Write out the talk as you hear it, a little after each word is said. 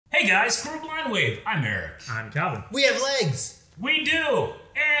Hey guys, Screw Blind Wave. I'm Eric. I'm Calvin. We have legs. We do,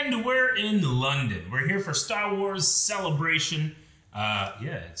 and we're in London. We're here for Star Wars Celebration. Yeah,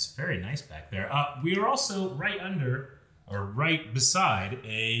 it's very nice back there. We are also right under, or right beside,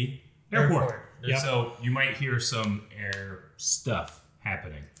 a airport. Yep. So you might hear some air stuff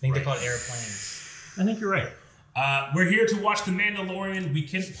happening. I think they're called airplanes. I think you're right. We're here to watch The Mandalorian. We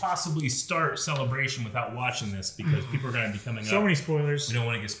can't possibly start Celebration without watching this because people are going to be coming up. So many spoilers. We don't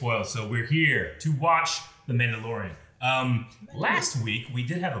want to get spoiled. So we're here to watch The Mandalorian. Last week, we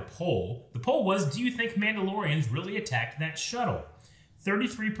did have a poll. The poll was, do you think Mandalorians really attacked that shuttle?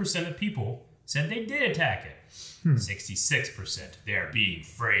 33% of people said they did attack it. 66%, they're being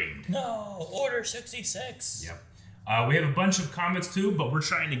framed. No, Order 66. Yep. We have a bunch of comments too, but we're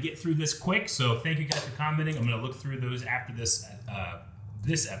trying to get through this quick. So thank you guys for commenting. I'm going to look through those after this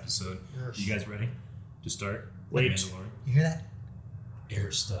this episode. You guys ready to start? Wait. You hear that?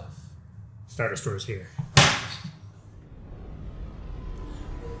 Air stuff. Starter Store's here.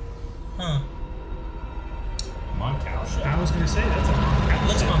 Huh. Mon Cal shit. I was going to say, that's a Mon Cal. It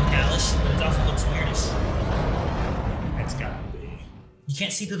looks Moncalish, but it also looks weirdish. That's gotta be. You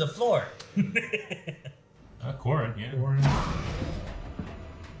can't see through the floor. Corin, yeah. Corin.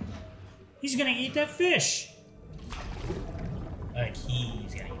 He's going to eat that fish. Like,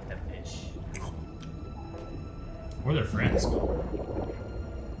 he's gonna eat that fish. Or their friends.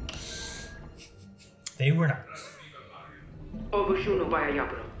 They were not. Oh,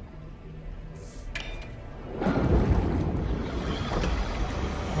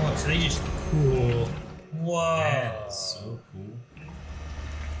 Oh, so they just... Cool. Whoa. That's so cool.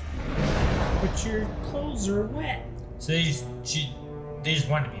 But your clothes are wet. So they just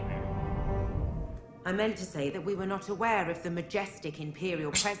wanted to be in there. I meant to say that we were not aware of the majestic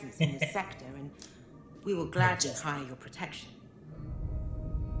Imperial presence in this sector, and we will gladly hire your protection.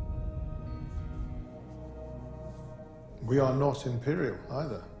 We are not Imperial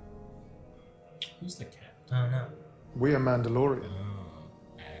either. Who's the captain? I don't know. We are Mandalorian.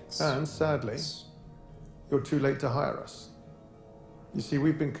 X. And sadly, you're too late to hire us. You see,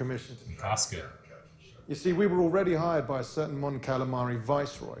 we've been commissioned. Casca. You see, we were already hired by a certain Mon Calamari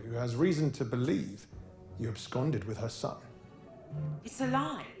viceroy who has reason to believe you absconded with her son. It's a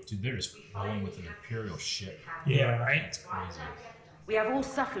lie. Dude, they're just rolling with an Imperial ship. Yeah, right? That's crazy. We have all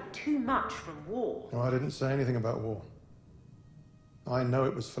suffered too much from war. No, I didn't say anything about war. I know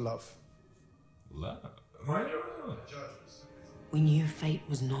it was for love. Love. We knew fate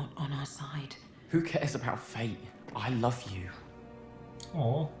was not on our side, Who cares about fate? I love you.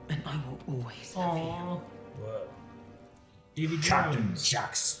 Aww. and I will always love you. Aww. Whoa. Davy Captain Jones.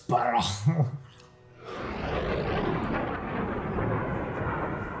 Jack Sparrow.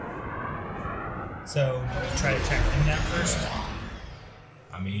 So, you try to track them down first?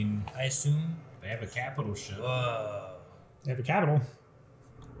 I mean, I assume? they have a capital ship. Whoa. They have a capital.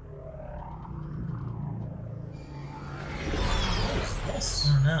 Yes.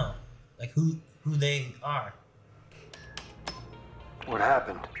 I don't know. Like, who they are. What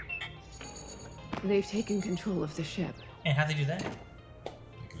happened? They've taken control of the ship. And how'd they do that?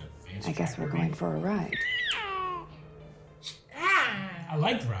 I guess we're going for a ride. I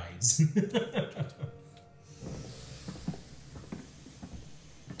like rides.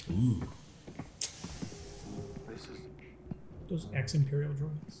 Ooh. This is Those ex-Imperial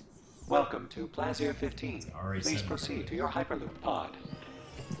droids. welcome to Plazier 15. already Please said proceed to your Hyperloop pod.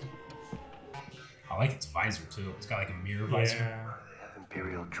 I like its visor too. It's got like a mirror visor. Yeah. We have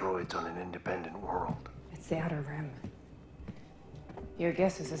Imperial droids on an independent world. It's the Outer Rim. Your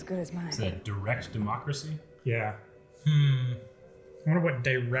guess is as good as mine. Is that direct democracy? Yeah. I wonder what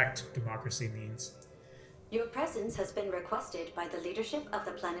direct democracy means. Your presence has been requested by the leadership of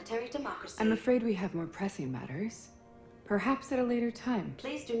the Planetary Democracy. I'm afraid we have more pressing matters. Perhaps at a later time.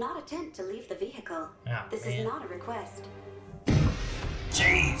 Please do not attempt to leave the vehicle. Ah, This man. is not a request.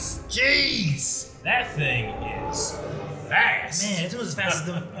 Jeez! That thing is fast. Man, this was as fast as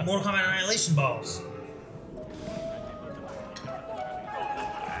the Mortal Kombat Annihilation balls.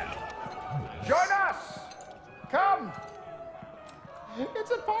 Join us! Come!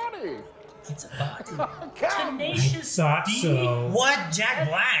 It's a party! It's a bot. Come! Tenacious Thought D? so. What? Jack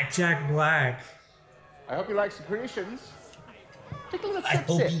Black? Jack Black. I hope you like secretions. Take a little I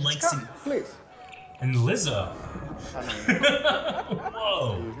hope you like Come, some... please. And Lizzo.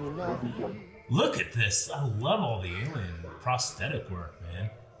 Whoa. Look at this. I love all the alien prosthetic work, man.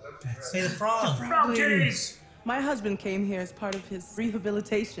 Hey, the frog. Frog titties. My husband came here as part of his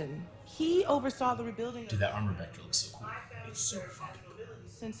rehabilitation. He oversaw the rebuilding Dude, that armor vector looks so cool. It's so fucking cool.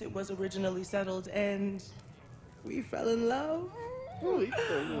 since it was originally settled, and we fell in love. Oh, he's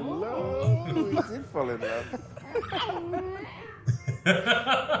falling in love. He did fall in love.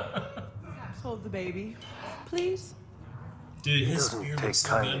 Perhaps hold the baby, please. Dude, He his doesn't spear take looks so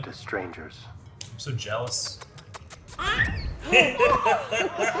kindly good. to strangers. I'm so jealous.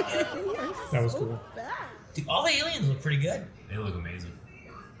 That was cool. Dude, all the aliens look pretty good. They look amazing.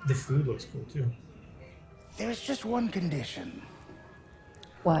 The food looks cool too. There's just one condition.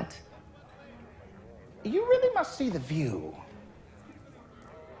 What? You really must see the view.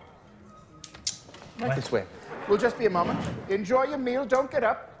 Right this way. We'll just be a moment. Enjoy your meal. Don't get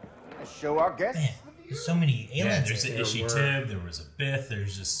up. Let's show our guests. Man, there's so many aliens. Yeah, there's here. the Ishi Tib, there was a Bith,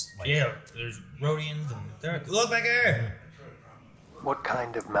 there's just like... Yeah, there's Rhodians and there. Look back here. What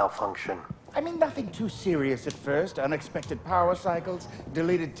kind of malfunction? I mean, nothing too serious at first. Unexpected power cycles,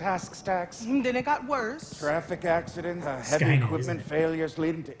 deleted task stacks, Then it got worse. traffic accidents, heavy Skynet, equipment isn't it? failures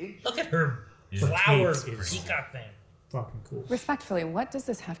leading to... Look at her Yeah. flower Kate is- peacock thing. Fucking cool. Respectfully, what does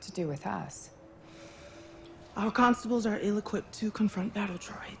this have to do with us? Our constables are ill-equipped to confront battle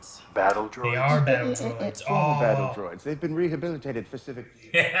droids. Battle droids? They are battle droids. Former battle Oh, droids. They've been rehabilitated for civic...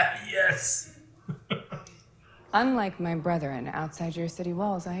 Yeah, yes! Unlike my brethren outside your city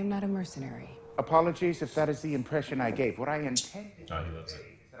walls, I am not a mercenary. Apologies if that is the impression I gave. What I intended... Oh, he loves it.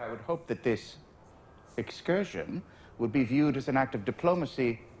 I would hope that this excursion would be viewed as an act of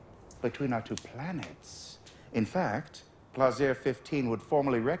diplomacy between our two planets. In fact, Plaisir 15 would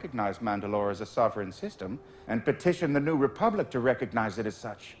formally recognize Mandalore as a sovereign system and petition the new Republic to recognize it as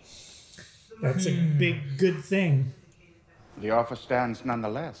such. That's a big good thing. The offer stands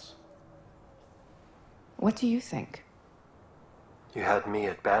nonetheless. What do you think? You had me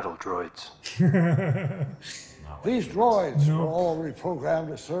at battle droids. These droids were all reprogrammed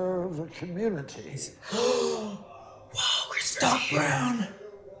to serve the community. Doc Brown.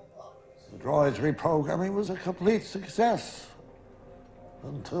 The droids reprogramming was a complete success.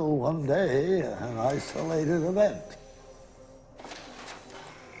 Until one day, an isolated event.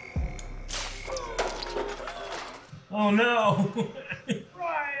 Oh no!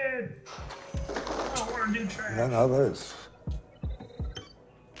 Ryan! I want a new track. Then others.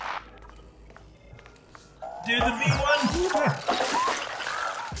 Dude, the B1!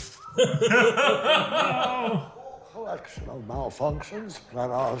 Collection of malfunctions that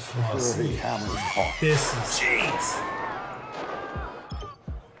our security cameras caught. This is Jeez!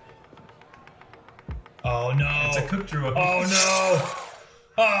 Oh no. It's a cook droid. Oh no.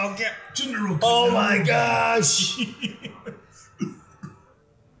 Oh, get. General Oh my gosh.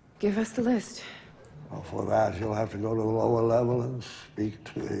 Give us the list. Well, for that, you'll have to go to the lower level and speak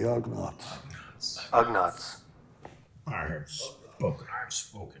to the Ugnaughts. Ugnaughts. I have spoken. I have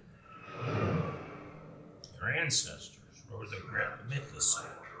spoken. Your ancestors rode the Grand Mythos.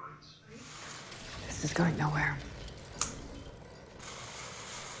 This is going nowhere.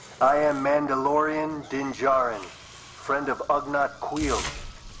 I am Mandalorian Din Djarin, friend of Ugnaught Queel.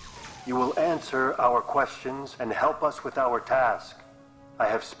 You will answer our questions and help us with our task. I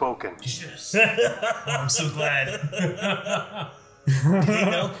have spoken. Yes. Oh, I'm so glad. Do they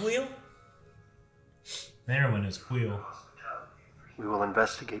know Queel? Everyone knows Queel. We will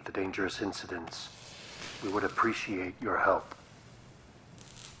investigate the dangerous incidents. We would appreciate your help.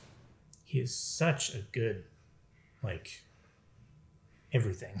 he is such a good, like,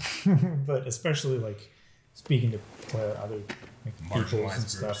 everything, but especially like speaking to other like, peoples and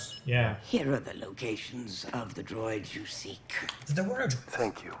stuff. Yeah. Here are the locations of the droids you seek. There were no droids.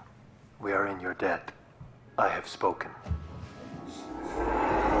 Thank you. We are in your debt. I have spoken.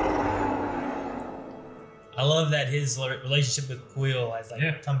 I love that his relationship with Queel has like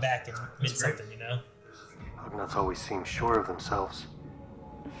Yeah. come back and meant That's great. something, you know? Ugnaughts always seem sure of themselves.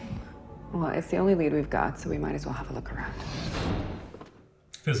 Well, it's the only lead we've got, so we might as well have a look around.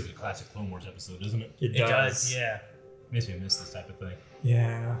 Feels like a classic Clone Wars episode, doesn't it? It does. Yeah. Makes me miss this type of thing.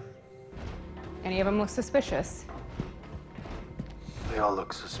 Yeah. Any of them look suspicious? They all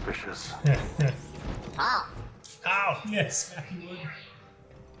look suspicious. Oh, Ow! Yes.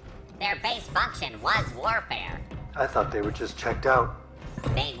 their base function was warfare. I thought they were just checked out.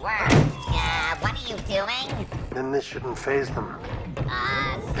 They were. What are you doing? Then this shouldn't faze them.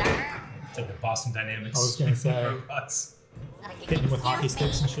 Sir? It's like the Boston Dynamics. I was gonna say, robots. hitting with hockey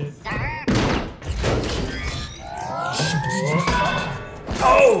sticks and shit. Sir?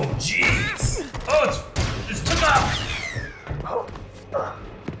 Oh, jeez! Oh, it's took off!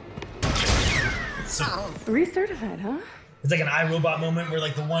 So, Recertified, huh? It's like an iRobot moment where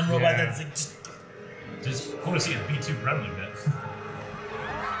like the one robot Yeah. that's like just want to see a B2 run like that.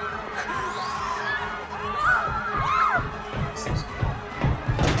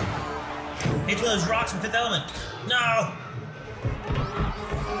 it's one of those rocks from Fifth Element. No!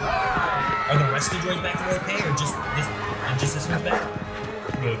 rest of the droids back to okay, or just this? And just this one's back?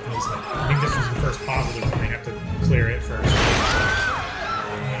 Really feels like. I think this was the first positive, and they have to clear it first.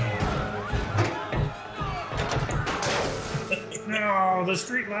 No, the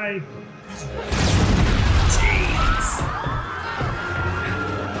street light. Jeez.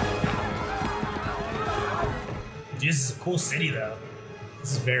 Dude, this is a cool city, though.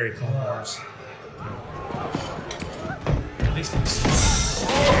 This is very Clone Wars. At least it's slick.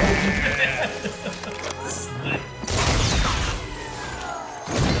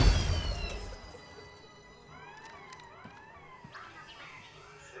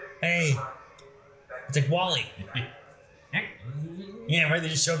 Hey, it's like Wally. Yeah, right. They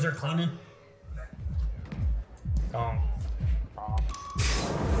just show up there cleaning.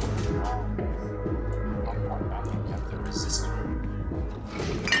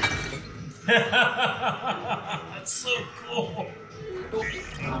 That's so cool.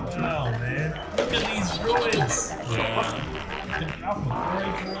 Wow, man. Look at these droids. Yeah.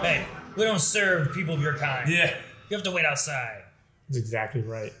 Hey, we don't serve people of your kind. Yeah. You have to wait outside. That's exactly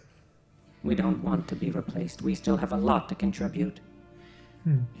right. We don't want to be replaced. We still have a lot to contribute.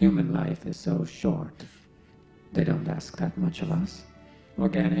 Human life is so short. They don't ask that much of us.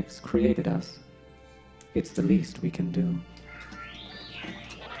 Organics created us. It's the least we can do.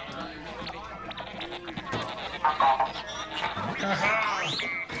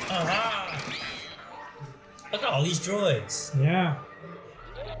 Look at all these droids. Yeah.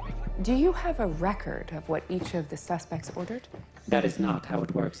 Do you have a record of what each of the suspects ordered? That is not how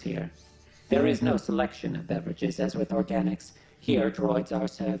it works here. There is no selection of beverages as with organics. Here, droids are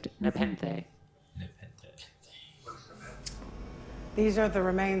served nepenthe. These are the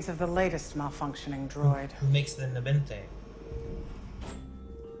remains of the latest malfunctioning droid. Who makes the Nabente?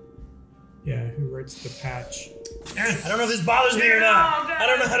 Yeah, who writes the patch? I don't know if this bothers me or not. I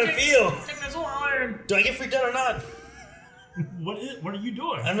don't know how to feel. Do I get freaked out or not? What are you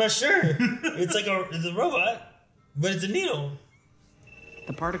doing? I'm not sure. It's like it's a robot, but it's a needle.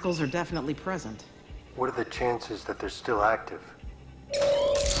 The particles are definitely present. What are the chances that they're still active?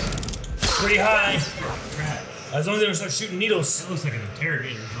 Pretty high. As long as they don't start shooting needles. It looks like an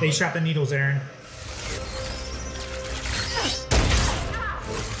interrogator. They shot the needles, Aaron.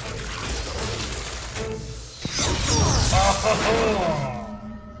 Oh.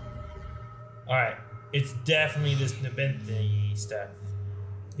 All right, it's definitely this Nepenthe stuff.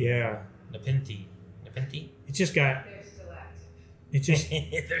 Yeah. Nepenthe. It just got. It just.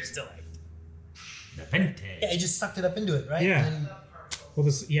 They're still active. Nepenthe. Yeah, it just sucked it up into it, right? Yeah. And Well,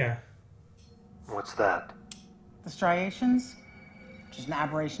 this. Yeah. What's that? The striations? Just an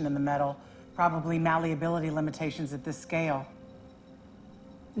aberration in the metal. Probably malleability limitations at this scale.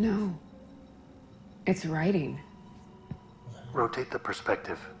 No. It's writing. Rotate the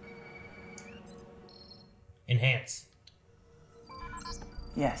perspective. Enhance.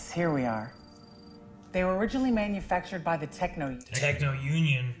 Yes, here we are. They were originally manufactured by the Techno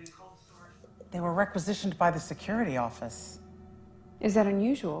Union. They were requisitioned by the security office. Is that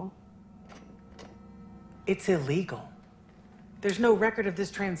unusual? It's illegal. There's no record of this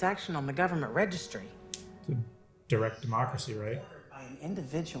transaction on the government registry. It's a direct democracy, right? By an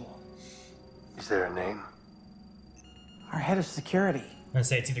individual. Is there a name? Our head of security. I'm gonna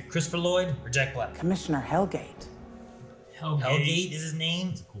say it's either Christopher Lloyd or Jack Black. Commissioner Hellgate. Hellgate is his name?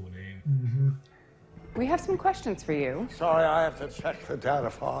 That's a cool name. Mm-hmm. We have some questions for you. Sorry, I have to check the data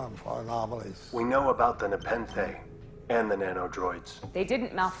farm for anomalies. We know about the Nepenthe and the nanodroids. They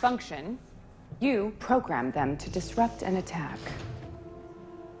didn't malfunction. You programmed them to disrupt an attack.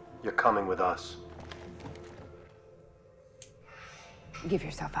 You're coming with us. Give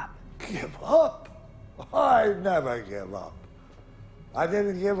yourself up. Give up? I never give up. I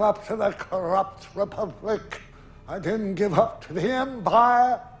didn't give up to the corrupt Republic. I didn't give up to the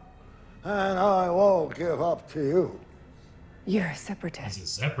Empire. And I won't give up to you. You're a separatist. He's a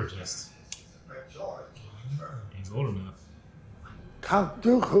separatist. He's old enough. Count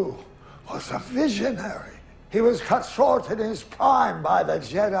Dooku was a visionary. He was cut short in his prime by the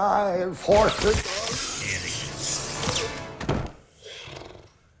Jedi and forces.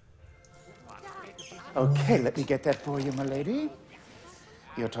 Okay, let me get that for you, my lady.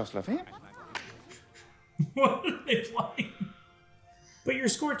 Your toast, lovey. What are they playing? But your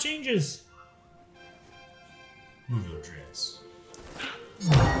score changes. Move your dress.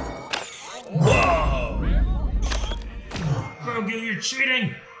 Whoa! Grogu, you're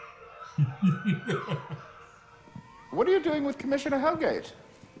cheating! What are you doing with Commissioner Hellgate?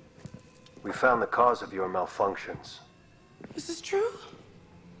 We found the cause of your malfunctions. Is this true?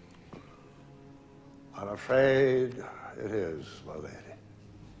 I'm afraid it is, my lady.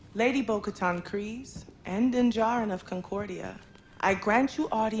 Lady Bo Katan Kryze and Din Djarin of Concordia, I grant you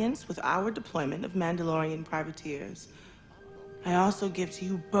audience with our deployment of Mandalorian privateers. I also give to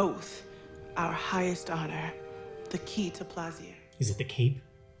you both our highest honor, the key to Plazier. Is it the cape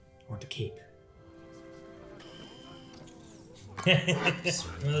or the cape? One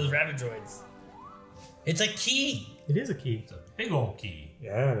of those rabbit droids. It's a key. It is a key. It's a big old key.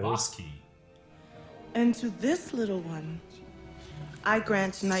 Yeah, it Boss is. key. And to this little one, I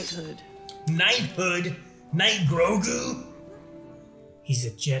grant knighthood. Knighthood? Knight Grogu? He's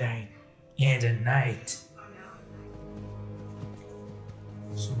a Jedi and a knight.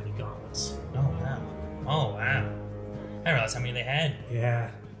 So many gauntlets. Oh, wow. Oh, wow. I didn't realize how many they had.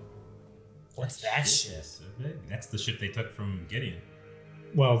 Yeah. What's that ship? So big. That's the ship they took from Gideon.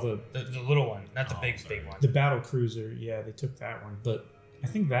 Well, The little one, not the big one. the battle cruiser, yeah, they took that one, but I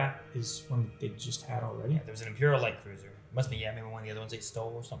think that is one that they just had already. Yeah, there was an Imperial light cruiser. Must be, maybe one of the other ones they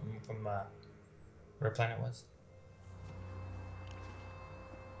stole or something from where planet was.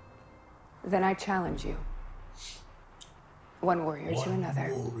 Then I challenge you. One warrior to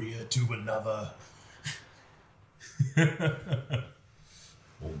another. Warrior to another. Only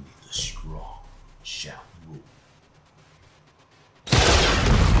the strong shall rule.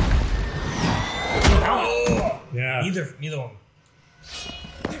 Yeah. Neither one.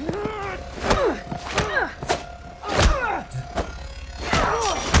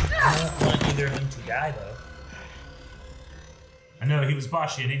 I don't want either of them to die, though. I know, he was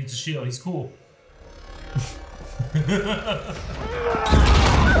Bashi and needed to shield. He's cool.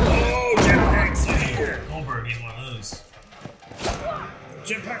 Oh, jetpack spear! Goldberg needs one of those.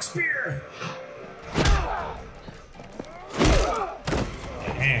 Jetpack spear!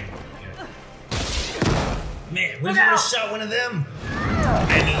 Damn. Man, what if you would have shot one of them?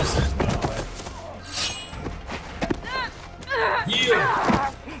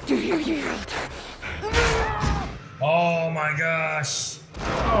 Yield! Do you yield? Oh my gosh!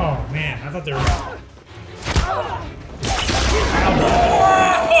 Oh man, I thought they were.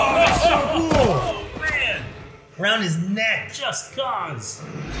 Oh, that's so cool! Oh man! Around his neck! Just cause!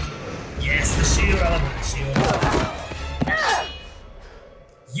 Yes, the shield! I love the shield.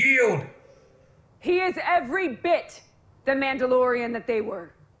 Yield! He is every bit the Mandalorian that they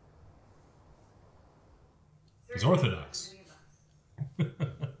were. He's orthodox.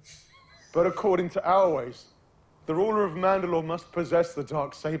 But according to our ways, the ruler of Mandalore must possess the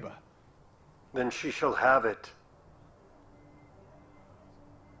dark saber. Then she shall have it.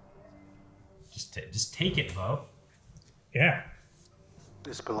 Just take it, Bo. Yeah.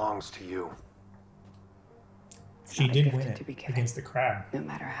 This belongs to you. She did win it against the crab. No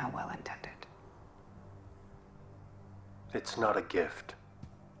matter how well intended. It's not a gift.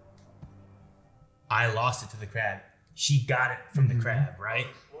 I lost it to the crab. She got it from the crab, right?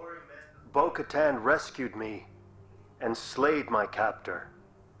 Bo Katan rescued me and slayed my captor.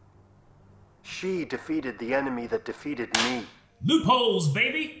 She defeated the enemy that defeated me. Loopholes,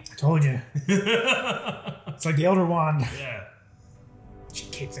 baby! I told you. It's like the Elder Wand. Yeah. She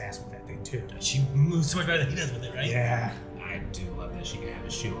kicks ass with that thing too. She moves so much better than he does with it, right? Yeah. I do love that she can have a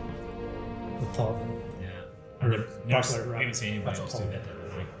shield with it. With Paul. Yeah. Or I Buckler, haven't seen anybody That's else do all. that type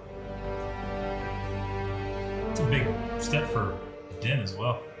of thing. It's a big step for Din as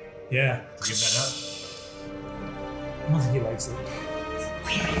well. Yeah. To give that up. I don't think he likes it.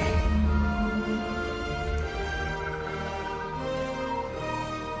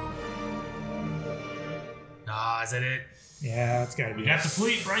 Ah, is that it? Yeah, it's gotta be. We got the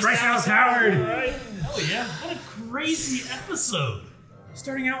fleet. Bryce Dallas Howard. Right? Hell yeah. What a crazy episode.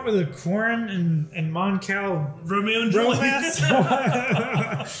 Starting out with a Quarren and Mon Cal Romeo and romance.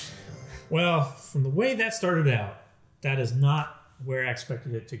 Well, from the way that started out, that is not where I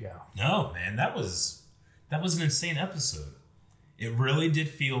expected it to go. No, man, that was an insane episode. It really did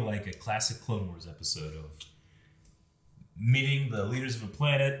feel like a classic Clone Wars episode of meeting the leaders of a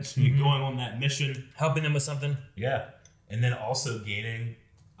planet, going on that mission, helping them with something. Yeah, and then also gaining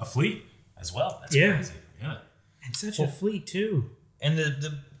a fleet as well. That's Yeah. crazy. Yeah, and such a fleet too. And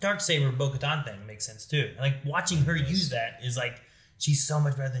the Darksaber Bo-Katan thing makes sense too. And like watching her use that is like she's so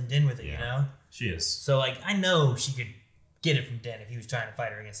much better than Din with it, you know? She is. So like I know she could get it from Din if he was trying to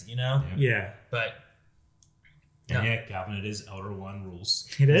fight her against it, you know? Yeah. But and yeah, Calvin, it is Elder Wand rules.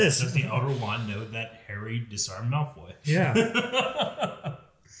 It is. Does the Elder Wand know that Harry disarmed Malfoy? Yeah.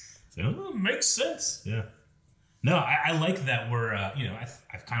 So it makes sense. Yeah. No, I like that we're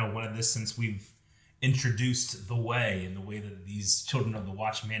I've kind of wanted this since we've introduced the way and the way that these children of the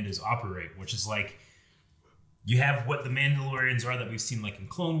Watch Mandos operate, which is like you have what the Mandalorians are that we've seen like in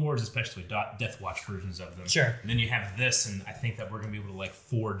Clone Wars, especially Death Watch versions of them. Sure. And then you have this, and I think that we're going to be able to like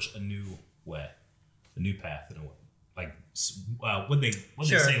forge a new way, a new path in a way. Like, what they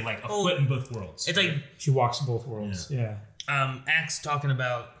say, like a foot in both worlds. It's like she walks in both worlds. Yeah. Axe talking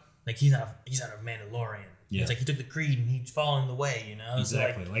about like he's not a Mandalorian. Yeah. It's like he took the creed and he's following the way. You know.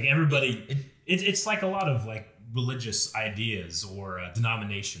 Exactly. So like everybody, it's like a lot of like religious ideas or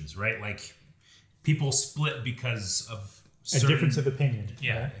denominations, right? Like people split because of a difference of opinion.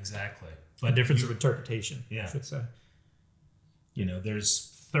 Yeah, right? exactly. But a difference of interpretation. Yeah, I should say. You know,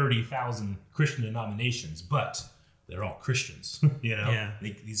 there's 30,000 Christian denominations, but they're all Christians. You know, yeah.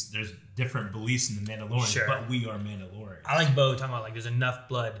 There's different beliefs in the Mandalorian, but we are Mandalorian. I like Bo talking about like there's enough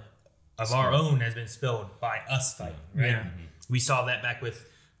blood of our own has been spilled by us fighting. Right. Yeah. Mm-hmm. We saw that back with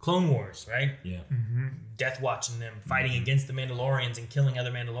Clone Wars, right? Yeah. Mm-hmm. Death watching them fighting against the Mandalorians and killing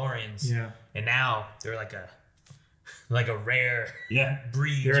other Mandalorians. Yeah. And now they're like a rare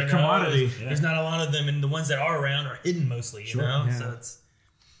breed. They're a commodity. There's not a lot of them, and the ones that are around are hidden mostly. You know, Yeah. so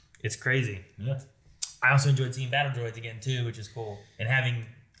it's crazy. Yeah. I also enjoyed seeing Battle Droids again too, which is cool, and having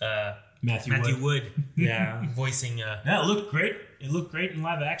Matthew Wood, voicing. Yeah, it looked great. It looked great in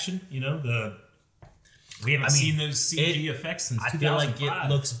live action. You know, we haven't seen those CG effects since 2005. I feel like it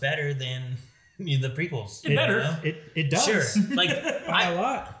looks better than the prequels. It does. Sure. Like a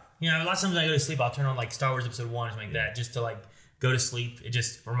lot. You know, a lot of times when I go to sleep, I'll turn on like Star Wars Episode 1 or something like that, just to like go to sleep. It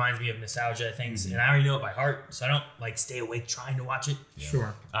just reminds me of nostalgia things, and I already know it by heart, so I don't like stay awake trying to watch it.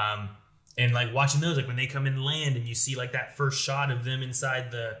 Sure. And like watching those, like when they come in land and you see like that first shot of them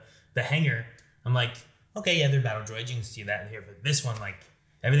inside the hangar, I'm like, okay, yeah, they're battle droids. You can see that in here, but this one, like,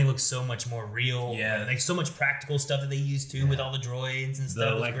 everything looks so much more real. Yeah. Like so much practical stuff that they use too with all the droids and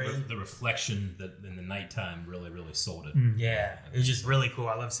stuff. Like great. the reflection that in the nighttime really sold it. Yeah, it was just really cool.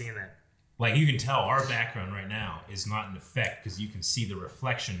 I love seeing that. Like you can tell our background right now is not in effect because you can see the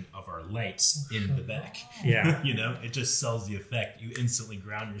reflection of our lights in the back. Yeah. You know, it just sells the effect. You instantly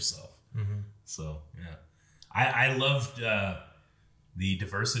ground yourself. Mm-hmm. So, yeah. I loved the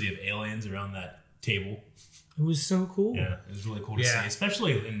diversity of aliens around that table. It was so cool. Yeah, it was really cool to see,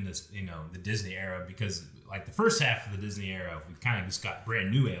 especially in this, the Disney era, because like the first half of the Disney era, we kind of just got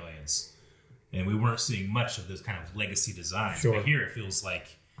brand new aliens, and we weren't seeing much of those kind of legacy designs. Sure. But here it feels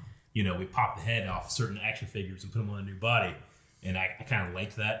like, we pop the head off certain action figures and put them on a new body, and I kind of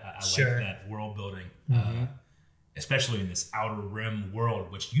like that. I like that world building, especially in this Outer Rim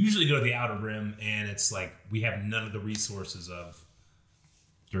world, which usually go to the Outer Rim, and it's like we have none of the resources of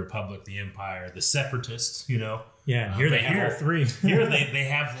the Republic, the Empire, the Separatists, Yeah, here they have all three. Here they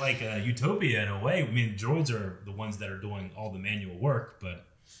have like a utopia in a way. I mean, droids are the ones that are doing all the manual work, but...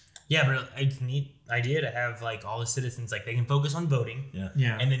 Yeah, but it's a neat idea to have like all the citizens, like they can focus on voting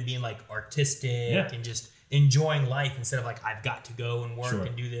and then being like artistic and just enjoying life instead of like, I've got to go and work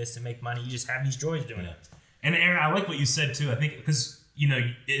and do this and make money. You just have these droids doing it. And Aaron, I like what you said too. I think because,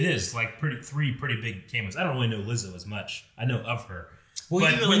 it is like three pretty big cameos. I don't really know Lizzo as much. I know of her. Well,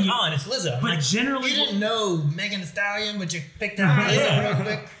 you were like, and it's Lizzo. But like, generally... You didn't know Megan Thee Stallion, but you picked out Lizzo real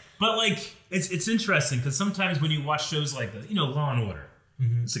quick. But like, it's interesting because sometimes when you watch shows like the, Law and Order,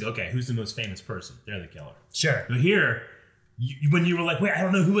 it's like, okay, who's the most famous person? They're the killer. Sure. But here, when you were like, wait, I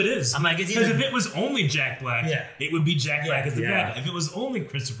don't know who it is. I'm like, because if it was only Jack Black, it would be Jack Black as the bad guy. If it was only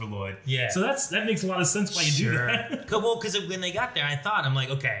Christopher Lloyd, so that makes a lot of sense why you do that. Well, because when they got there, I'm like,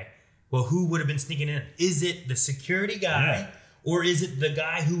 okay, well, who would have been sneaking in? Is it the security guy, or is it the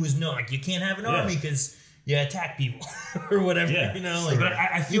guy who was known? Like, you can't have an army because you attack people or whatever. Like, but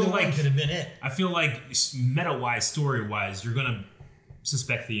I feel like could have been it. I feel like meta-wise, story-wise, you're gonna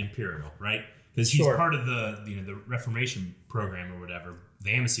suspect the Imperial, right? Because he's part of the Reformation program or whatever,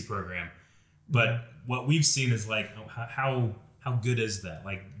 the amnesty program. But what we've seen is like, how good is that?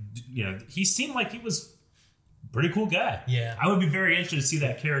 Like, he seemed like he was a pretty cool guy. Yeah, I would be very interested to see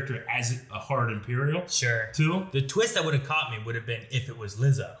that character as a hard Imperial. Sure. Too. The twist that would have caught me would have been if it was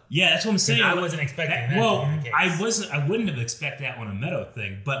Lizzo. Yeah, that's what I'm saying. I wasn't expecting that. Well, I wouldn't have expected that on a Meadow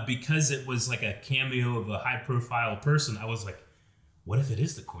thing, but because it was like a cameo of a high-profile person, I was like, what if it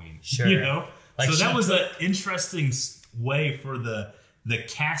is the Queen? Sure. Like, so that was an interesting way for the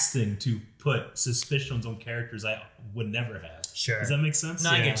casting to put suspicions on characters I would never have. Sure. Does that make sense? No,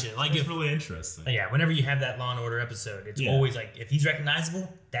 I get you. Like, it's really interesting. Yeah, whenever you have that Law and Order episode, it's always like, if he's recognizable,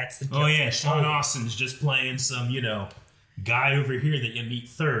 that's the killer. Oh, yeah, Sean Austin's just playing some, guy over here that you meet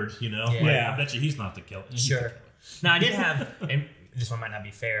third, I bet you he's not the killer. Sure. Now, I did have... And this one might not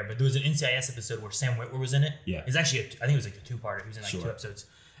be fair, but there was an NCIS episode where Sam Witwer was in it. Yeah. It's actually, I think it was like a two-parter. He was in like 2 episodes.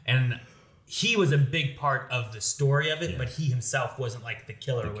 And he was a big part of the story of it, but he himself wasn't like the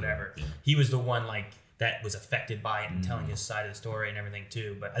killer or whatever. Yeah. He was the one like that was affected by it and telling his side of the story and everything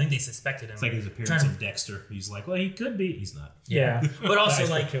too. But I think they suspected him. It's like his appearance in Dexter. He's like, well, he could be. He's not. Yeah. But also,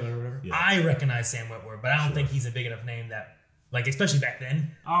 like, killer or whatever. I recognize Sam Witwer, but I don't think he's a big enough name that, like, especially back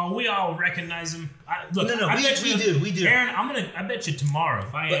then. Oh, we all recognize him. We do. Aaron, I bet you tomorrow,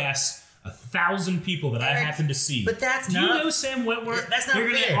 if I ask 1,000 people that I happen to see, but that's do not, you know Sam Witwer? That's not They're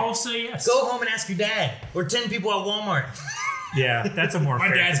fair. gonna all say yes. Go home and ask your dad, or 10 people at Walmart. Yeah, that's a more My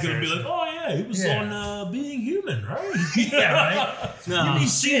fair dad's comparison. gonna be like, oh yeah, he was on Being Human, right? Yeah, right? No. You mean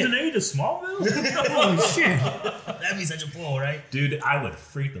season 8 of Smallville? Oh shit. That'd be such a pull, right? Dude, I would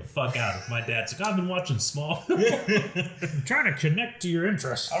freak the fuck out if my dad's like, I've been watching Smallville. I'm trying to connect to your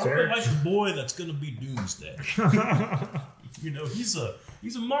interests. I really like the boy that's gonna be Doomsday. You know, he's a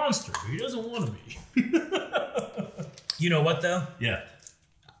monster, but he doesn't want to be. You know what though? Yeah.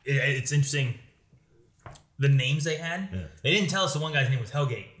 It's interesting. The names they had, Yeah. they didn't tell us the one guy's name was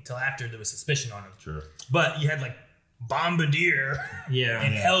Hellgate until after there was suspicion on him. Sure. But you had like Bombardier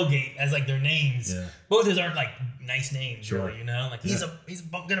and Hellgate as like their names. Yeah. Both of those aren't like nice names, Sure. really, you know? Like he's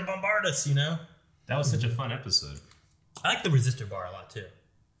gonna bombard us, you know? That was such a fun episode. I like the resistor bar a lot too.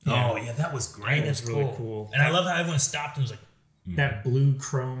 Oh yeah, that was great. That's really cool. And I love how everyone stopped and was like, That blue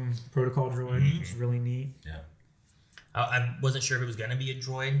chrome protocol droid was really neat. Yeah. I wasn't sure if it was gonna be a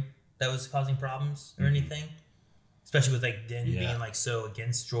droid that was causing problems or anything. Especially with like Din being like so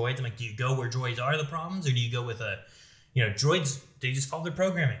against droids. I'm like, do you go where droids are the problems, or do you go with droids? They just follow their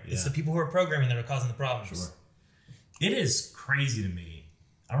programming. It's the people who are programming that are causing the problems. Sure. It is crazy to me.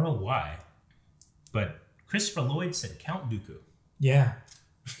 I don't know why, but Christopher Lloyd said Count Dooku. Yeah.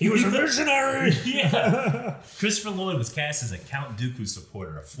 He was a visionary. Yeah. Christopher Lloyd was cast as a Count Dooku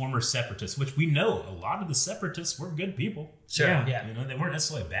supporter, a former Separatist, which we know a lot of the Separatists were good people. Sure. Yeah. You know, they weren't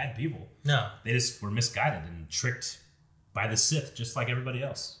necessarily bad people. No. They just were misguided and tricked by the Sith, just like everybody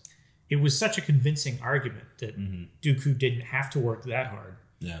else. It was such a convincing argument that Dooku didn't have to work that hard.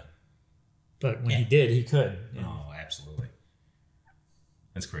 Yeah. But when he did, he could. Oh, absolutely.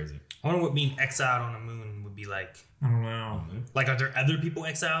 That's crazy. I wonder what being exiled on a moon would be like. I don't know. Like, are there other people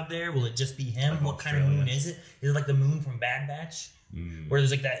exiled there? Will it just be him? What kind of moon is it? Is it like the moon from Bad Batch? Where there's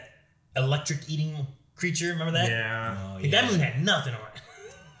like that electric eating creature? Remember that? Yeah. Like, that moon had nothing on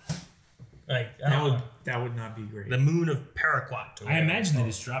it. Like, that would not be great. The moon of Paraquat. I imagine they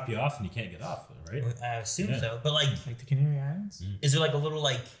just drop you off and you can't get off, right? I assume so. But like the Canary Islands? Is there like a little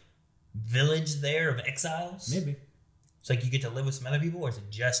like village there of exiles? Maybe. It's like you get to live with some other people, or is it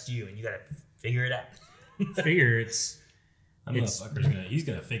just you and you gotta figure it out? He's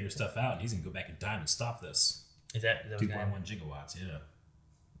gonna figure stuff out and he's gonna go back in time and stop this. Is that 2.1 gigawatts, yeah.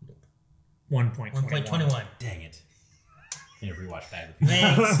 1.21. Dang it. I need to rewatch Back to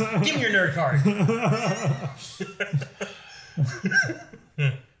Thanks. Give me your nerd card.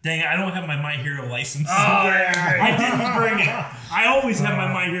 Dang it, I don't have my My Hero license. Oh, yeah. I didn't bring it. I always have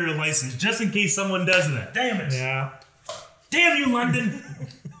my My Hero license, just in case someone does that. Damn it. Yeah. Damn you, London.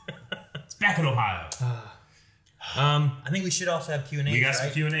 It's back in Ohio. I think we should also have Q&As, We got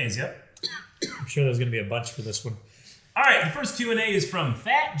some Q&As, yep. I'm sure there's going to be a bunch for this one. All right, the first Q&A is from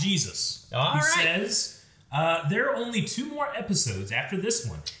Fat Jesus. All who right. says, there are only 2 more episodes after this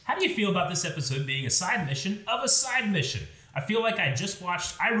one. How do you feel about this episode being a side mission of a side mission? I feel like I just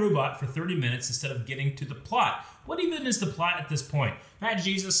watched iRobot for 30 minutes instead of getting to the plot. What even is the plot at this point? Fat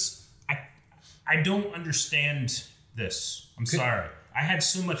Jesus, I don't understand this. I'm sorry. I had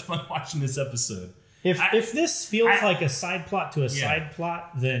so much fun watching this episode. If this feels like a side plot to a side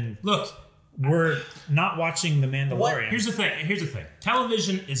plot, then look, we're not watching The Mandalorian. Here's the thing.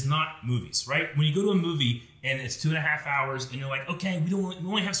 Television is not movies, right? When you go to a movie and it's 2.5 hours and you're like, okay, we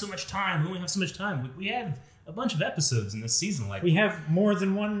only have so much time. We have a bunch of episodes in this season. Like we have more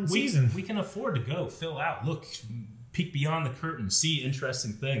than one season. We can afford to go fill out, look, peek beyond the curtain, see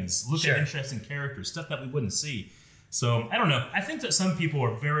interesting things, look at interesting characters, stuff that we wouldn't see. So I don't know. I think that some people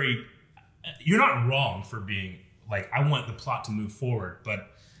are very. You're not wrong for being like, I want the plot to move forward,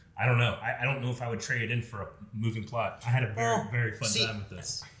 but I don't know. I don't know if I would trade it in for a moving plot. I had a very fun time with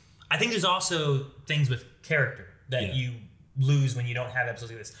this. I think there's also things with character that you lose when you don't have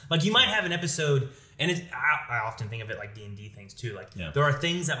episodes like this. Like you might have an episode, and I often think of it like D&D things too. Like there are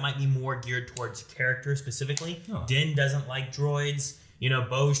things that might be more geared towards character specifically. Din doesn't like droids. You know,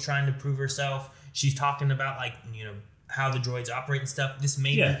 Bo's trying to prove herself. She's talking about like, you know, how the droids operate and stuff. This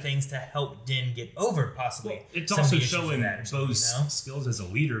may be things to help Din get over, possibly. Well, it's also showing Bo's skills as a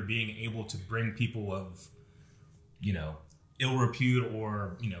leader, being able to bring people of, you know, ill repute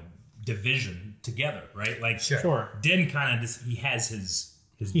or, you know, division together, right? Like, Din kind of just, he has his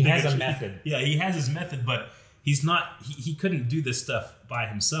he has a method. Yeah, he has his method, but he's not, he couldn't do this stuff by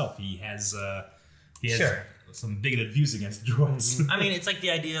himself. He has, He has some bigoted views against droids. I mean, it's like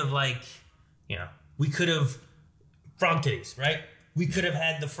the idea of like, you know, we could have frog titties, right? We could have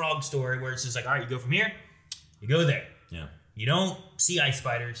had the frog story where it's just like, all right, you go from here, you go there. Yeah. You don't see ice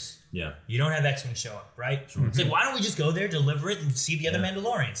spiders. Yeah. You don't have X-Wing show up, right? Sure. It's like, why don't we just go there, deliver it, and see the other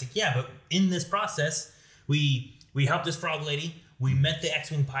Mandalorians? Like, yeah, but in this process, we helped this frog lady. We met the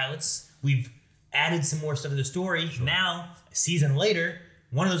X-Wing pilots. We've added some more stuff to the story. Sure. Now, a season later,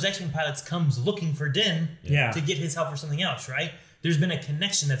 one of those X-Wing pilots comes looking for Din to get his help for something else, right? There's been a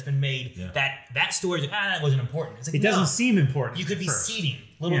connection that's been made that story, like, that wasn't important. It's like, it doesn't seem important. You could be seeding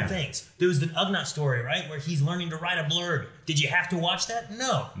little things. There was the Ugnaught story, right, where he's learning to ride a blurg. Did you have to watch that?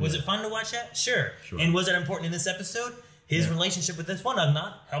 No. Was it fun to watch that? Sure. And was it important in this episode? His relationship with this one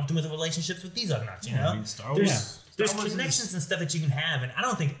Ugnaught helped him with the relationships with these Ugnaughts, you know? I mean, Star Wars. There's connections and stuff that you can have, and I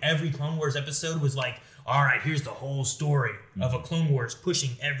don't think every Clone Wars episode was like, all right, here's the whole story of a Clone Wars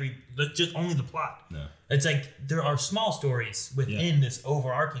pushing just only the plot. No. It's like there are small stories within this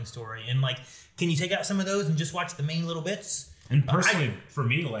overarching story, and like, can you take out some of those and just watch the main little bits? And personally, for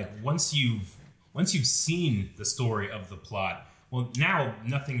me, like once you've seen the story of the plot, well, now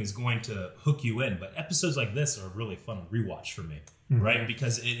nothing is going to hook you in. But episodes like this are really fun to rewatch for me, right?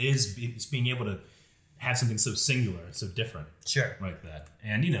 Because it's being able to have something so singular and so different. Sure. Like that.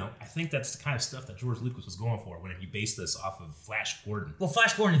 And, you know, I think that's the kind of stuff that George Lucas was going for when he based this off of Flash Gordon. Well,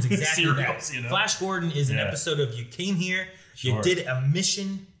 Flash Gordon is exactly Serials, that. You know? Flash Gordon is an episode of you came here, you did a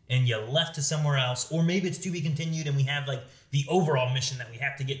mission, and you left to somewhere else. Or maybe it's to be continued and we have like the overall mission that we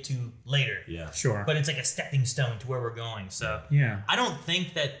have to get to later. Yeah. Sure. But it's like a stepping stone to where we're going. So yeah. I don't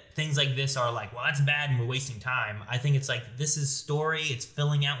think that things like this are like, well, that's bad and we're wasting time. I think it's like, this is story. It's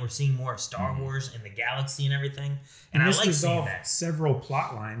filling out. We're seeing more of Star Wars and the galaxy and everything. And I like seeing that. Several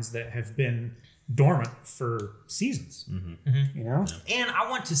plot lines that have been dormant for seasons. You know? And I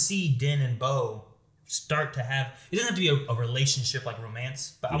want to see Din and Bo start to have, it doesn't have to be a relationship like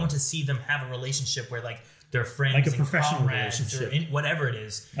romance, but I want to see them have a relationship where like they're friends, like a and professional comrades, relationship, or whatever it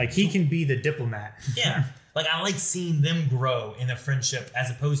is. Like he can be the diplomat. Yeah, like I like seeing them grow in a friendship as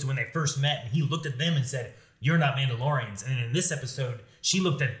opposed to when they first met and he looked at them and said, "You're not Mandalorians." And in this episode, she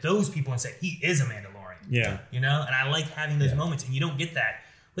looked at those people and said, "He is a Mandalorian." Yeah, you know. And I like having those moments, and you don't get that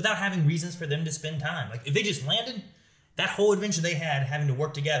without having reasons for them to spend time. Like if they just landed. That whole adventure they had, having to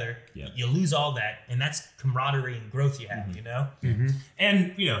work together, you lose all that, and that's camaraderie and growth you have, you know?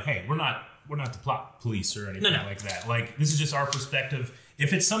 And, you know, hey, we're not the plot police or anything like that. Like, this is just our perspective.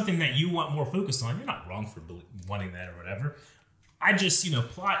 If it's something that you want more focused on, you're not wrong for wanting that or whatever. I just, you know,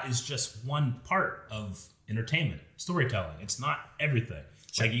 plot is just one part of entertainment, storytelling. It's not everything.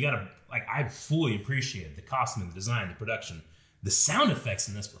 Sure. Like, you gotta, like, I fully appreciated the costume, the design, the production. The sound effects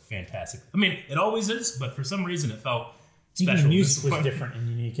in this were fantastic. I mean, it always is, but for some reason it felt special. Even the music was different and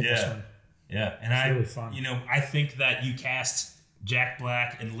unique in this one. Yeah, and it's really fun. You know, I think that you cast Jack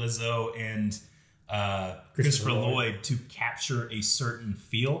Black and Lizzo and Christopher Lloyd to capture a certain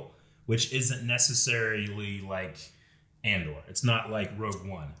feel, which isn't necessarily like Andor. It's not like Rogue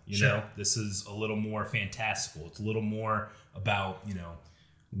One. You know, this is a little more fantastical. It's a little more about, you know,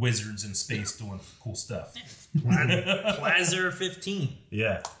 wizards in space doing cool stuff. Plazer 15.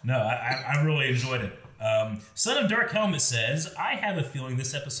 Yeah, no, I really enjoyed it. Son of Dark Helmet says, I have a feeling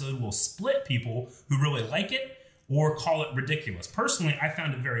this episode will split people who really like it or call it ridiculous. Personally, I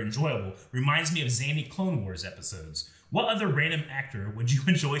found it very enjoyable. Reminds me of zany Clone Wars episodes. What other random actor would you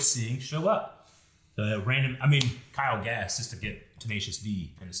enjoy seeing show up? Kyle Gass, just to get Tenacious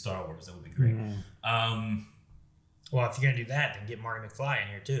D into Star Wars. That would be great. Well, if you're going to do that, then get Marty McFly in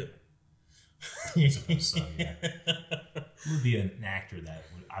here too. I suppose so, yeah. Who would be an actor that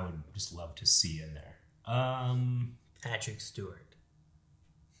I would just love to see in there? Patrick Stewart.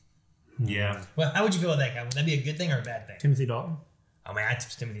 Yeah. Well, how would you feel with that guy? Would that be a good thing or a bad thing? Timothy Dalton? Oh, man, I'd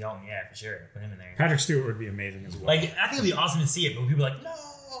choose Timothy Dalton, yeah, for sure. Put him in there. Patrick Stewart would be amazing as well. Like, I think it'd be awesome to see it, but people are like, no,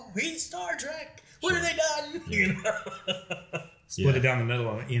 he's Star Trek. What have they done? Yeah. You know? Split it down the middle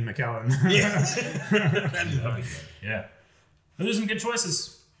of Ian McKellen. That'd be good. Yeah. But there's some good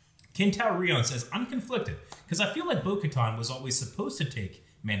choices. Kintao Rion says, I'm conflicted because I feel like Bo Katan was always supposed to take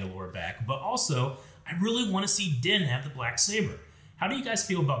Mandalore back, but also I really want to see Din have the black saber. How do you guys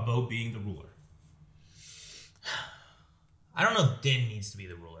feel about Bo being the ruler? I don't know if Din needs to be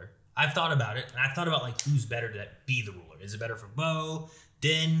the ruler. I've thought about it, and I've thought about like who's better to be the ruler. Is it better for Bo,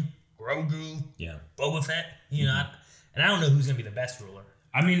 Din, Grogu, Boba Fett? You know, and I don't know who's going to be the best ruler.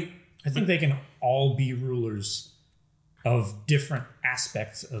 I mean, I think they can all be rulers of different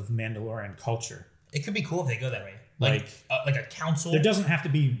aspects of Mandalorian culture. It could be cool if they go that way. Like a council. There doesn't have to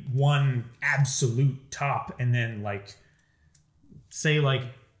be one absolute top, and then like say like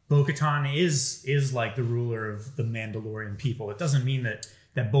Bo Katan is like the ruler of the Mandalorian people. It doesn't mean that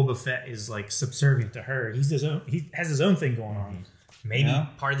Boba Fett is like subservient to her. He has his own thing going on. Maybe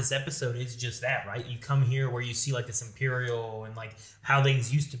part of this episode is just that, right? You come here where you see like this Imperial and like how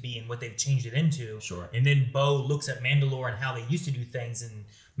things used to be and what they've changed it into. Sure. And then Bo looks at Mandalore and how they used to do things, and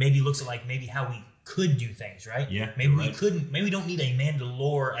maybe looks at like maybe how we could do things, right? Yeah. Maybe we couldn't. Maybe we don't need a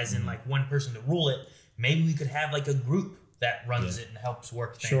Mandalore as in like one person to rule it. Maybe we could have like a group that runs it and helps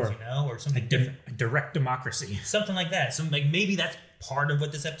work things, you know, or something different. A direct democracy. Something like that. So like maybe that's part of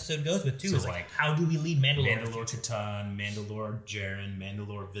what this episode goes with too. So is like how do we lead Mandalore? Mandalore Katan, Mandalore Jaren,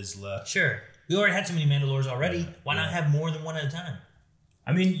 Mandalore Vizsla. Sure. We already had so many Mandalores already. Yeah. Why not have more than one at a time?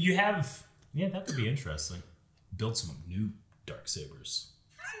 I mean, you have... Yeah, that could be interesting. Build some new Darksabers.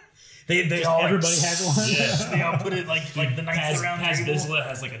 They all everybody has one. Yeah, they all put it like the knights around. Paz Vizsla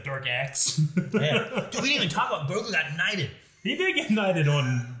has like a dark axe. Yeah. Dude, we didn't even talk about Grogu got knighted. He did get knighted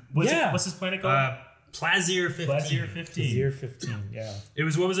on... What's his planet called? Plaisir 15. Plaisir 15. Plaisir 15, yeah. It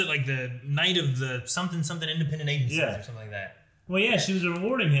was, what was it, like the Knight of the something independent agencies or something like that. Well, yeah, she was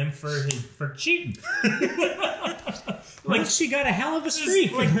rewarding him for cheating. Like, she got a hell of a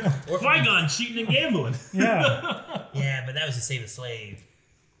streak. Like, or Qui-Gon cheating and gambling. Yeah. Yeah, but that was to save a slave.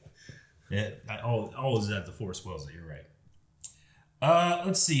 Yeah, all is that the Force spoils it. You're right.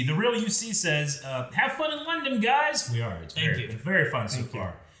 Let's see. The Real UC says, have fun in London, guys. We are. It's been very fun so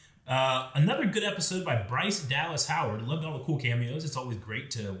far. Another good episode by Bryce Dallas Howard. Loved all the cool cameos. It's always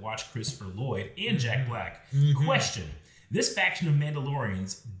great to watch Christopher Lloyd and Jack Black. Question. This faction of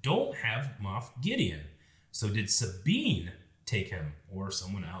Mandalorians don't have Moff Gideon. So did Sabine take him or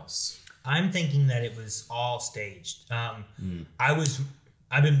someone else? I'm thinking that it was all staged.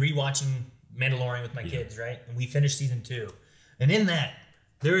 I've been rewatching Mandalorian with my kids, right? And we finished season 2. And in that,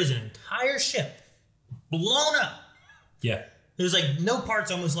 there is an entire ship blown up. Yeah. There's like no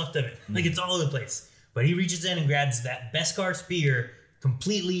parts almost left of it. Like it's all over the place. But he reaches in and grabs that Beskar spear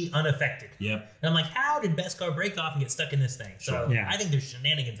completely unaffected. Yep. And I'm like, how did Beskar break off and get stuck in this thing? So I think there's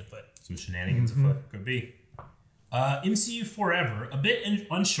shenanigans afoot. Some shenanigans afoot. Could be. MCU Forever, a bit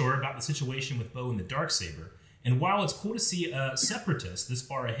unsure about the situation with Bo and the Darksaber. And while it's cool to see Separatists this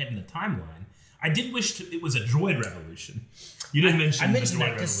far ahead in the timeline, I did wish it was a droid revolution. You didn't mention I mentioned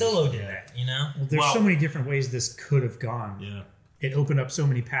that because Solo did that, you know? Well, there's so many different ways this could have gone. Yeah. It opened up so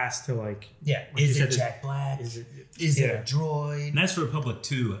many paths to like... Yeah. Is it Jack Black? Is it a droid? Knights of the Republic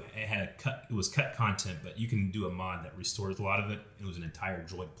 2, it was cut content, but you can do a mod that restores a lot of it. It was an entire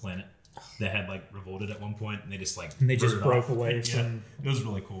droid planet that had like revolted at one point, and they just like... And they just broke off. away from... It was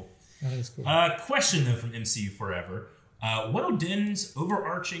really cool. That is cool. Question though from MCU Forever. What will Din's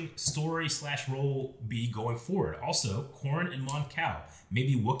overarching story / role be going forward? Also, Corrin and Mon Cal.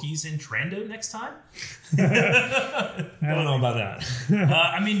 Maybe Wookiees and Trando next time? I don't know about that.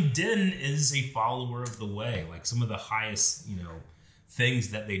 I mean, Din is a follower of the way. Like some of the highest, things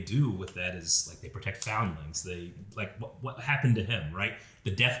that they do with that is like they protect foundlings. They like what happened to him, right?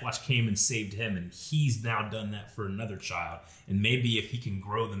 The Death Watch came and saved him, and he's now done that for another child. And maybe if he can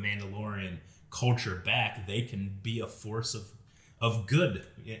grow the Mandalorian culture back, they can be a force of good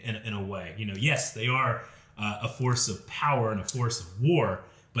in a way. Yes, they are a force of power and a force of war,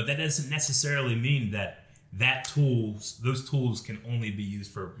 but that doesn't necessarily mean that those tools can only be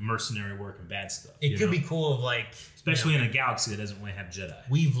used for mercenary work and bad stuff. It could be cool of like, especially in a galaxy that doesn't really have Jedi.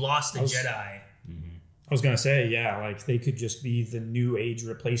 We've lost the Jedi. I was gonna say, like they could just be the new age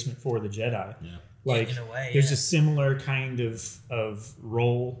replacement for the Jedi. Yeah. Like in a way, there's a similar kind of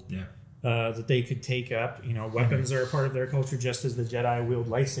role. Yeah. That they could take up. Weapons are a part of their culture, just as the Jedi wield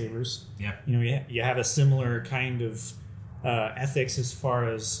lightsabers. Yeah. You have a similar kind of ethics as far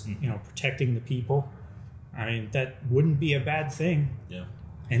as protecting the people. I mean, that wouldn't be a bad thing. Yeah.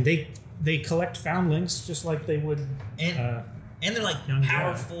 And they collect foundlings just like they would. And they're like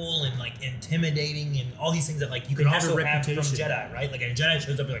powerful and like intimidating and all these things that like you They can have a also have from reputation. Jedi, right? Like a Jedi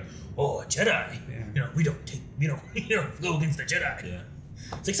shows up, you're like, oh, a Jedi. Yeah. We don't go against the Jedi. Yeah.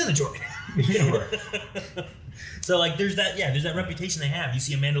 It's like send the droid. Sure. So like there's that reputation they have. You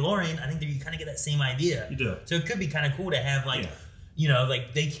see a Mandalorian, I think that you kind of get that same idea. You do. So it could be kind of cool to have like,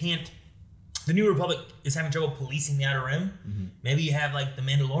 like they can't. The New Republic is having trouble policing the Outer Rim. Mm-hmm. Maybe you have like the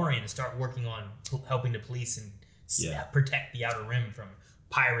Mandalorian start working on helping to police and protect the Outer Rim from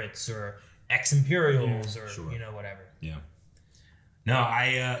pirates or ex-Imperials or whatever. Yeah. No,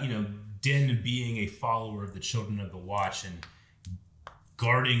 I Din being a follower of the Children of the Watch and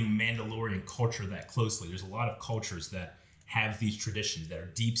guarding Mandalorian culture that closely. There's a lot of cultures that have these traditions that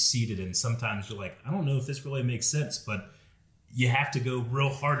are deep-seated, and sometimes you're like, I don't know if this really makes sense, but you have to go real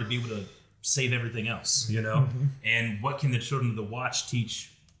hard to be able to save everything else, Mm-hmm. And what can the Children of the Watch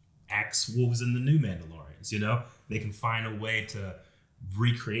teach axe wolves in the new Mandalorians. You know, they can find a way to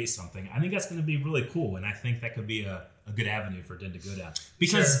recreate something. I think that's going to be really cool, and I think that could be a good avenue for Din to go down.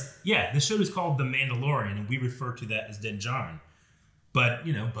 Because the show is called The Mandalorian, and we refer to that as Din Djarin. But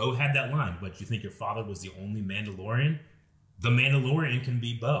you know, Bo had that line. But you think your father was the only Mandalorian? The Mandalorian can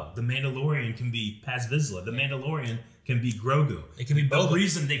be Bo. The Mandalorian can be Paz Vizsla. The Mandalorian can be Grogu. It can be both. The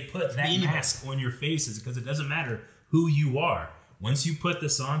reason they put that mask on your face is because it doesn't matter who you are. Once you put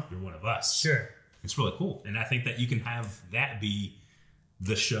this on, you're one of us. Sure. It's really cool. And I think that you can have that be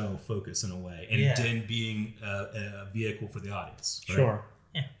the show focus in a way. And Din being a vehicle for the audience. Right? Sure.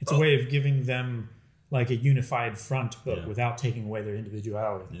 Yeah. It's a way of giving them like a unified front, but without taking away their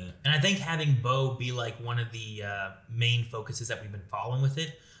individuality. Yeah. And I think having Bo be like one of the main focuses that we've been following with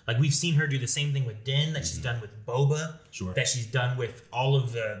it, like we've seen her do the same thing with Din that she's done with Boba, that she's done with all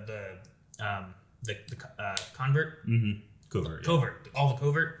of the convert, covert, all the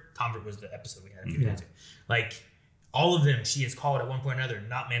covert. Convert was the episode we had. Like all of them, she has called at one point or another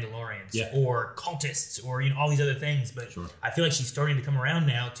not Mandalorians or cultists or all these other things. But I feel like she's starting to come around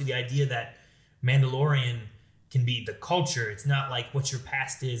now to the idea that Mandalorian can be the culture. It's not like what your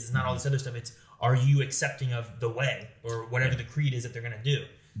past is. It's not all this other stuff. It's, are you accepting of the way or whatever the creed is that they're going to do?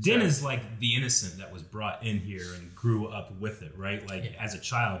 Din is like the innocent that was brought in here and grew up with it, right? Like as a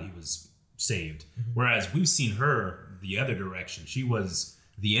child, he was saved. Whereas we've seen her the other direction. She was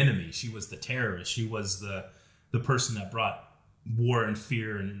the enemy. She was the terrorist. She was the person that brought war and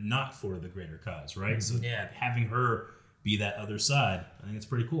fear and not for the greater cause, right? So like, having her be that other side, I think it's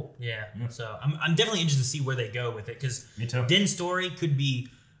pretty cool. Yeah. So I'm definitely interested to see where they go with it, because Din's story could be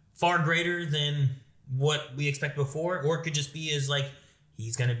far greater than what we expect before, or it could just be as like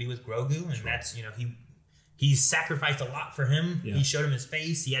he's going to be with Grogu, and that's he sacrificed a lot for him. He showed him his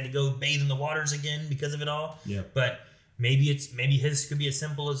face. He had to go bathe in the waters again because of it all. But maybe his could be as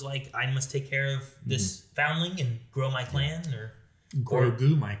simple as like, I must take care of this foundling and grow my clan, or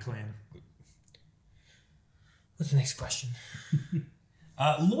Grogu my clan. What's the next question?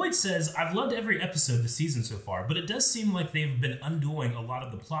 Lloyd says, I've loved every episode this season so far, but it does seem like they've been undoing a lot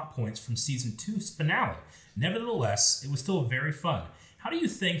of the plot points from season 2's finale. Nevertheless, it was still very fun. How do you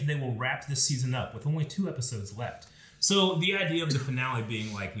think they will wrap this season up with only 2 episodes left? So the idea of the finale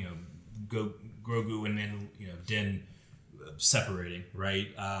being like, Grogu and then, Din separating, right?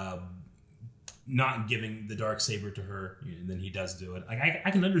 Not giving the Darksaber to her, and then he does do it. Like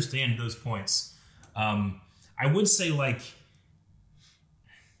I can understand those points. I would say, like,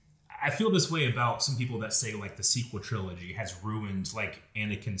 I feel this way about some people that say, like, the sequel trilogy has ruined, like,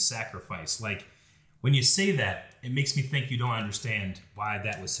 Anakin's sacrifice. Like, when you say that, it makes me think you don't understand why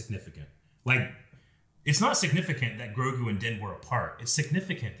that was significant. Like, it's not significant that Grogu and Din were apart. It's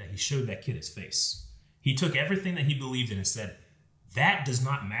significant that he showed that kid his face. He took everything that he believed in and said, that does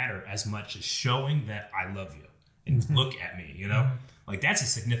not matter as much as showing that I love you. And look at me, Like, that's a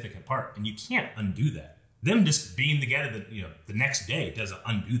significant part. And you can't undo that. Them just being together, the next day doesn't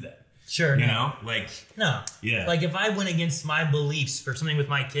undo that. Sure. Like, no. Yeah. Like if I went against my beliefs for something with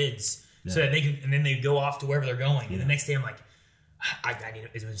my kids, so that they could, and then they go off to wherever they're going, and the next day I'm like,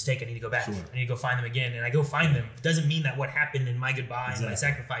 it's a mistake. I need to go back. I need to go find them again, and I go find them. It doesn't mean that what happened in my goodbye and my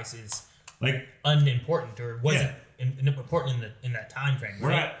sacrifice is like unimportant or wasn't important in that time frame.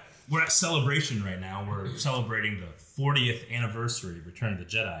 Right? We're at Celebration right now. We're celebrating the 40th anniversary of Return of the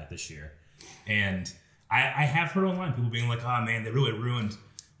Jedi this year, and I have heard online people being like, "Oh man, they really ruined,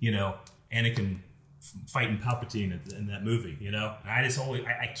 Anakin fighting Palpatine in that movie." And I just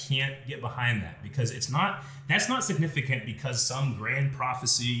I can't get behind that, because that's not significant because some grand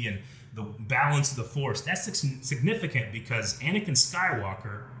prophecy and the balance of the Force. That's significant because Anakin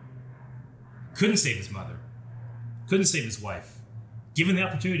Skywalker couldn't save his mother, couldn't save his wife. Given the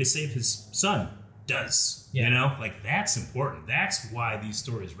opportunity to save his son, does. Like that's important. That's why these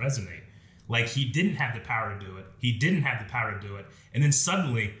stories resonate. Like, he didn't have the power to do it. He didn't have the power to do it. And then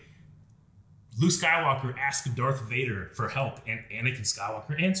suddenly, Luke Skywalker asked Darth Vader for help, and Anakin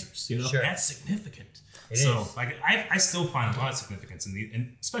Skywalker answers. That's significant. It is. Like, I still find a lot of significance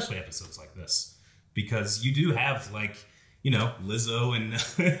in especially episodes like this, because you do have, like, Lizzo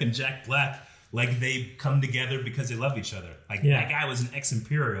and Jack Black, like, they come together because they love each other. Like, that guy was an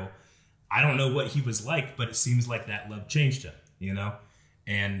ex-Imperial. I don't know what he was like, but it seems like that love changed him,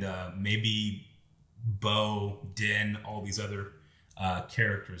 And maybe Bo, Din, all these other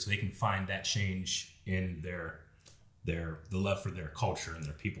characters, they can find that change in the love for their culture and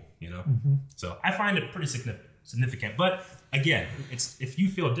their people, So I find it pretty significant. But again, if you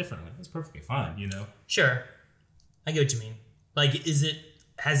feel differently, that's perfectly fine, Sure. I get what you mean. Like, is it...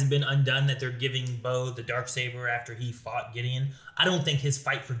 hasn't been undone that they're giving Bo the Darksaber after he fought Gideon. I don't think his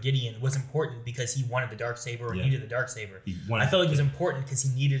fight for Gideon was important because he wanted the Darksaber or needed the Darksaber. I felt like it was important because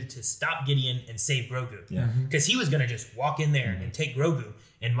he needed to stop Gideon and save Grogu. Because he was going to just walk in there and take Grogu,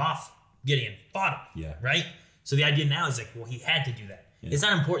 and Moff Gideon fought him. Right? So the idea now is like, well, he had to do that. It's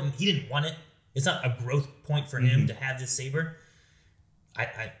not important. He didn't want it. It's not a growth point for him to have this saber.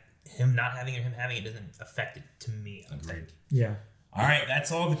 Him not having it or him having it doesn't affect it to me. Agreed. Yeah. All right,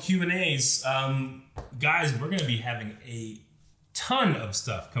 that's all the Q&As. Guys, we're going to be having a ton of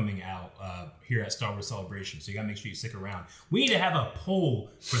stuff coming out here at Star Wars Celebration, so you got to make sure you stick around. We need to have a poll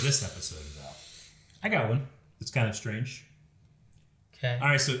for this episode, though. I got one. It's kind of strange. Okay. All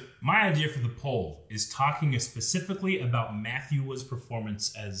right, so my idea for the poll is talking specifically about Matthew Wood's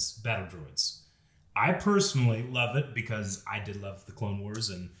performance as Battle Droids. I personally love it because I did love the Clone Wars,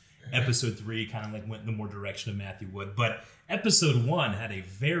 and Episode 3 kind of like went in the more direction of Matthew Wood. But Episode 1 had a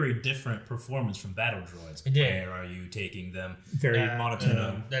very different performance from Battle Droids. It did. Where are you taking them? Very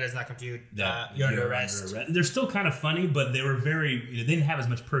monotone. That is not compute. You're under arrest. They're still kind of funny, but they were very, they didn't have as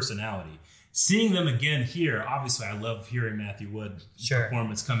much personality. Seeing them again here, obviously I love hearing Matthew Wood's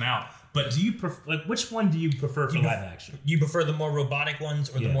performance come out. But do you which one do you prefer for live action? You prefer the more robotic ones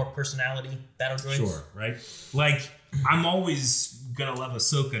or the more personality Battle Droids? Sure, right? Like, I'm always gonna love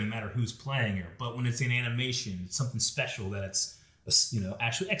Ahsoka no matter who's playing her, but when it's in animation, it's something special that it's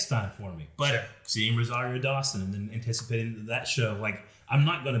actually X-Time for me. But seeing Rosario Dawson and then anticipating that show, like, I'm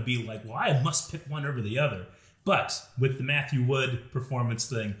not gonna be like, well, I must pick one over the other. But with the Matthew Wood performance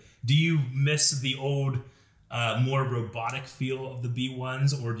thing, do you miss the old, more robotic feel of the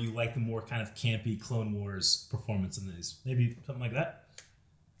B1s, or do you like the more kind of campy Clone Wars performance in these? Maybe something like that?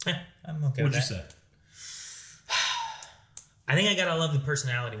 I'm okay What'd with that. you say? I think I gotta love the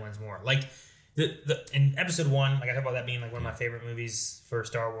personality ones more. Like in Episode 1, like I talk about that being like one of my favorite movies for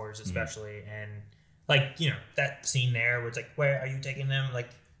Star Wars, especially, and like that scene there where it's like, where are you taking them? Like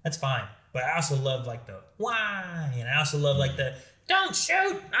that's fine, but I also love like the why, and I also love like the don't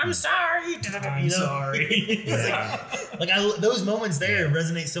shoot, I'm sorry. I'm sorry. Those moments there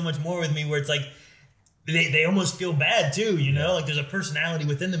resonate so much more with me, where it's like they almost feel bad too, like there's a personality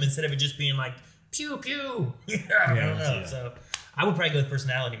within them instead of it just being like pew pew. I don't know. So I would probably go with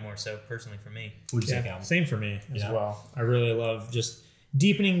personality more so personally for me. Would you say, Calvin? Same for me as well. I really love just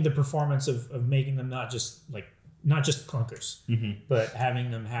deepening the performance of making them not just clunkers, but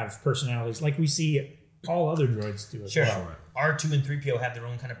having them have personalities like we see all other droids do as well. R2 and 3PO have their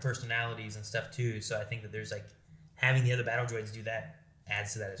own kind of personalities and stuff too, so I think that there's like having the other battle droids do that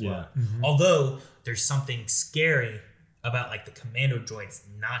adds to that as well. Although there's something scary about like the commando droids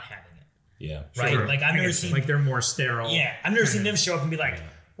not having it. Yeah. Right? Sure. Like I've never seen like they're more sterile. Yeah. I've never seen them show up and be like,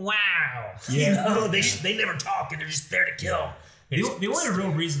 wow. Yeah. They never talk and they're just there to kill. The only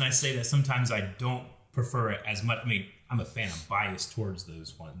real reason I say that sometimes I don't prefer it as much, I mean, I'm a fan. I'm biased towards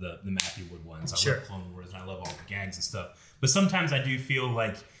those ones, the Matthew Wood ones. I love Clone Wars and I love all the gags and stuff. But sometimes I do feel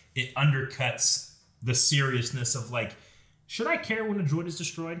like it undercuts the seriousness of like, should I care when a droid is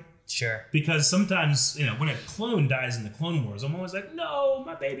destroyed? Sure. Because sometimes, when a clone dies in the Clone Wars, I'm always like, no,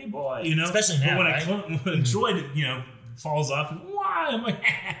 my baby boy, Especially now, when right? when a droid, falls off, and why? I'm like,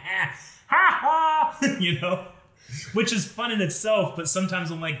 ha ha, which is fun in itself. But sometimes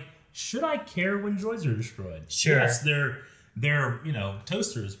I'm like, should I care when droids are destroyed? Sure. Yes, they're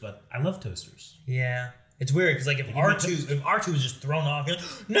toasters, but I love toasters. Yeah. It's weird because like if R2 is just thrown off, you're like,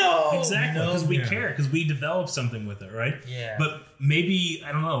 no, exactly, because we care, because we develop something with it, right? Yeah. But maybe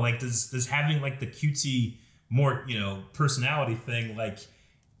I don't know, like does having like the cutesy more personality thing, like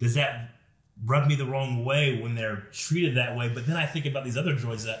does that rub me the wrong way when they're treated that way? But then I think about these other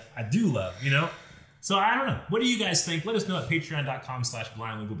droids that I do love, So I don't know. What do you guys think? Let us know at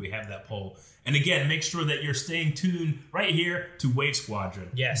patreon.com/blindly where we have that poll. And again, make sure that you're staying tuned right here to Wave Squadron.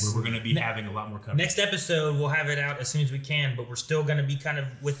 Yes. Where we're going to be having a lot more coverage. Next episode, we'll have it out as soon as we can, but we're still going to be kind of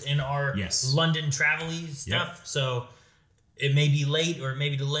within our London travel-y stuff. Yep. So it may be late or it may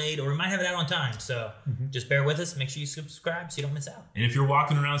be delayed or we might have it out on time. So just bear with us. Make sure you subscribe so you don't miss out. And if you're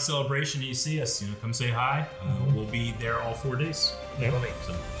walking around Celebration and you see us, come say hi. We'll be there all 4 days. Yeah, we'll be.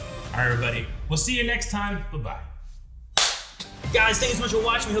 So, all right, everybody. We'll see you next time. Bye-bye. Guys, thank you so much for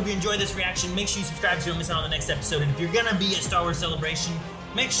watching. We hope you enjoyed this reaction. Make sure you subscribe so you don't miss out on the next episode. And if you're going to be at Star Wars Celebration,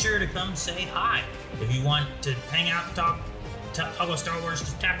 make sure to come say hi. If you want to hang out, talk about Star Wars,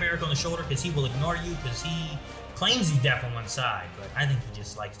 just tap Eric on the shoulder because he will ignore you because he claims he's deaf on one side, but I think he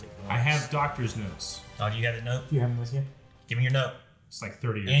just likes to ignore I have doctor's notes. Oh, do you have the note? Do you have them with you? Give me your note. It's like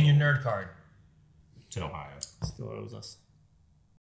 30 years And old. your nerd card. It's in Ohio. Still owes us.